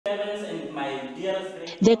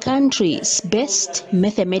The country's best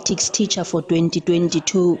mathematics teacher for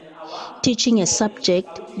 2022, teaching a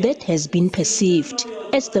subject that has been perceived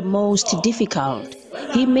as the most difficult.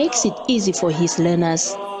 He makes it easy for his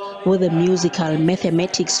learners with a musical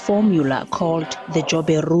mathematics formula called the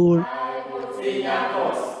Jobe rule.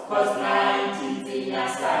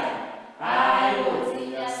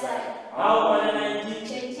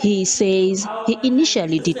 He says he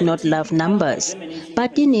initially did not love numbers,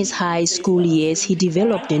 but in his high school years he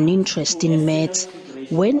developed an interest in maths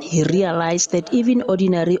when he realized that even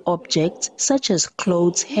ordinary objects such as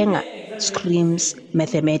clothes hanger screams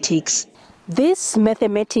mathematics. This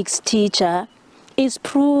mathematics teacher is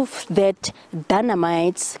proof that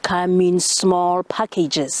dynamites come in small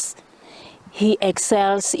packages. He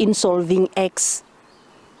excels in solving X,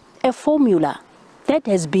 a formula that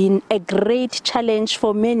has been a great challenge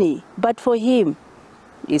for many, but for him,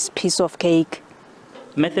 it's piece of cake.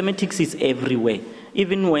 Mathematics is everywhere.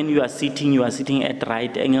 Even when you are sitting at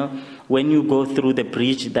right angle. When you go through the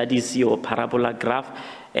bridge, that is your parabola graph.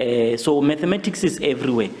 So mathematics is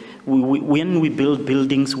everywhere. When we build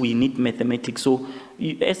buildings, we need mathematics. So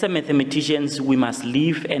as a mathematicians, we must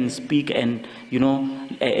live and speak and,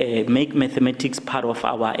 make mathematics part of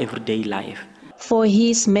our everyday life. For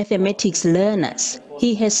his mathematics learners,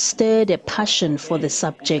 he has stirred a passion for the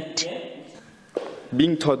subject.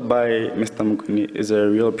 Being taught by Mr. Mokwene is a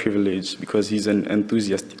real privilege because he's an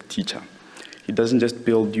enthusiastic teacher. He doesn't just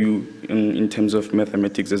build you in terms of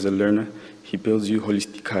mathematics as a learner, he builds you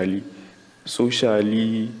holistically,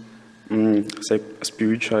 socially,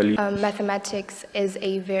 spiritually. Mathematics is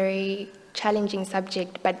a very challenging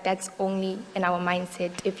subject, but that's only in our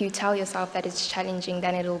mindset. If you tell yourself that it's challenging,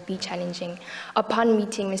 then it'll be challenging. Upon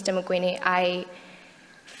meeting Mr. Mokwene, I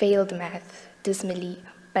failed math dismally,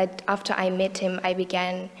 but after I met him, I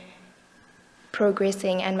began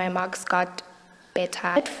progressing and my marks got better.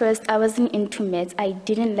 At first, I wasn't into maths. I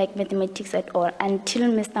didn't like mathematics at all until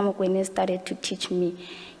Mr. Mokwene started to teach me.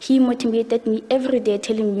 He motivated me every day,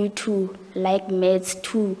 telling me to like maths,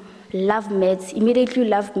 to love maths. Immediately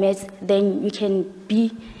love maths, then you can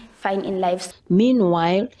be fine in life.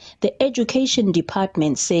 Meanwhile, the education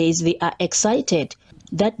department says they are excited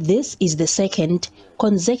that this is the second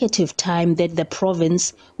consecutive time that the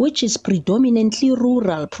province, which is predominantly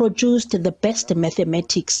rural, produced the best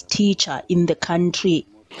mathematics teacher in the country.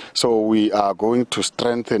 So we are going to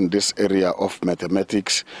strengthen this area of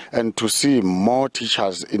mathematics and to see more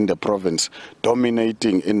teachers in the province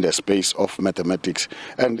dominating in the space of mathematics.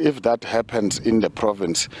 And if that happens in the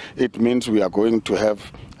province, it means we are going to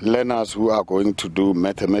have learners who are going to do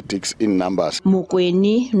mathematics in numbers.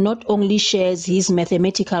 Mokwene not only shares his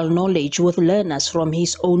mathematical knowledge with learners from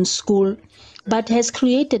his own school, but has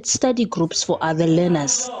created study groups for other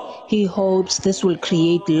learners. He hopes this will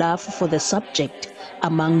create love for the subject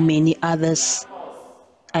among many others.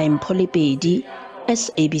 I'm Mpho Lepedi,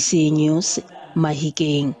 SABC News,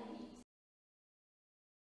 Mahikeng.